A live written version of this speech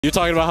You're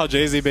talking about how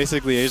Jay-Z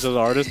basically aged as an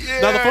artist?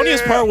 Yeah, now, the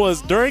funniest part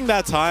was during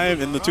that time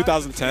in the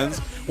 2010s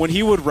when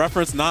he would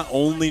reference not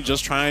only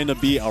just trying to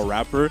be a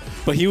rapper,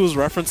 but he was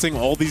referencing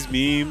all these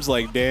memes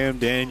like Damn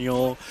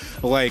Daniel,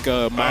 like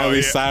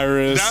Miley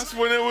Cyrus. That's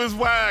when it was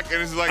whack.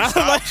 And it's like,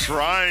 stop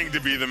trying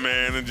to be the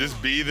man and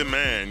just be the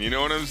man. You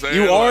know what I'm saying?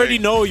 You already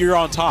know you're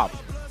on top.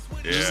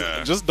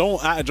 Yeah. Just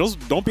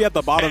don't be at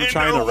the bottom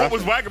trying to rap. What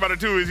was whack about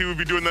it too is he would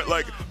be doing that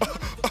like,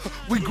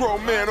 we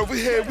grown man over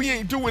here, we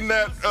ain't doing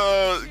that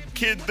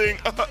kid thing,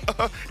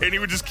 and he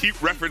would just keep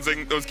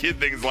referencing those kid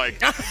things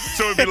like,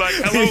 so it'd be like,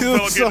 hello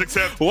fellow kids,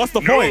 except what's the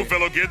no point?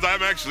 Fellow kids,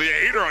 I'm actually a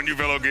hater on you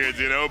fellow kids,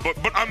 you know, but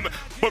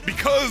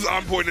because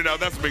I'm pointing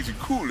out, that's what makes you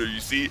cooler, you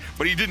see.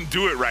 But he didn't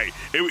do it right.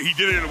 He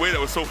did it in a way that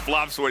was so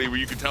flop sweaty where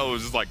you could tell it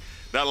was just like,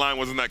 that line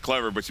wasn't that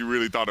clever, but you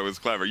really thought it was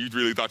clever. You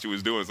really thought you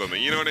was doing something.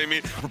 You know what I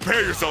mean?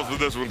 Prepare yourselves for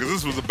this one, because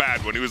this was a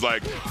bad one. He was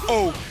like,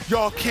 oh,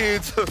 y'all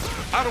kids,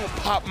 I don't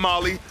pop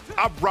Molly.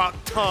 I rock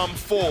Tom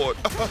Ford.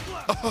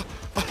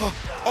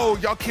 Oh,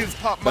 y'all kids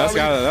pop Molly.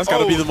 That's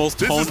gotta be the most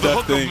tone-deaf thing. This is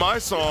the hook of my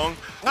song.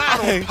 I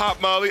don't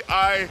pop Molly.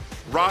 I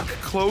rock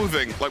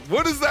clothing. Like,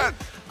 what is that?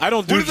 I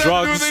don't do drugs.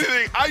 What does that do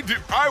with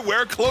anything? I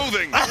wear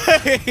clothing.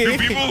 Do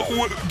people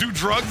who do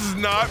drugs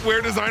not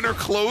wear designer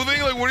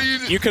clothing? Like, what are you?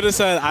 You could have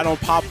said, I don't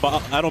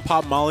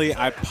pop Molly.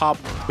 I pop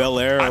Bel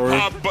Air.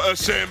 I pop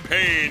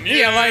champagne.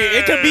 Yeah, like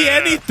it could be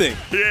anything.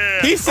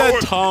 Yeah. He said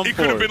Tom Ford. It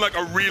could have been like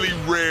a really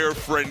rare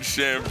French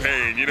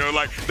champagne. You know,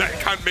 like that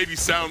kind of maybe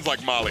sounds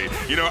like Molly.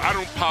 You know, I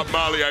don't pop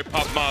Molly. I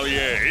pop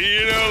Mollier.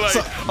 You know, like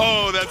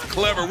oh, that's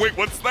clever. Wait,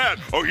 what's that?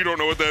 Oh, you don't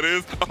know what that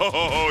is?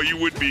 Oh, you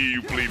would be,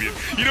 you plebeian.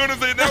 You know what I'm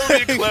saying? That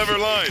would be a clever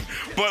line.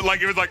 But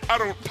like, it was like, I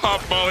don't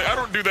pop Molly. I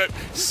don't do that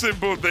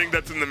simple thing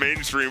that's in the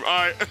mainstream.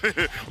 I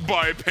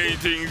buy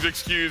paintings,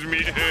 excuse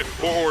me,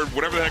 or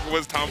whatever the heck it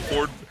was, Tom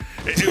Ford.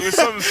 It was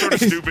some sort of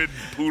stupid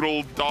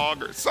poodle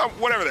dog or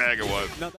whatever the heck it was.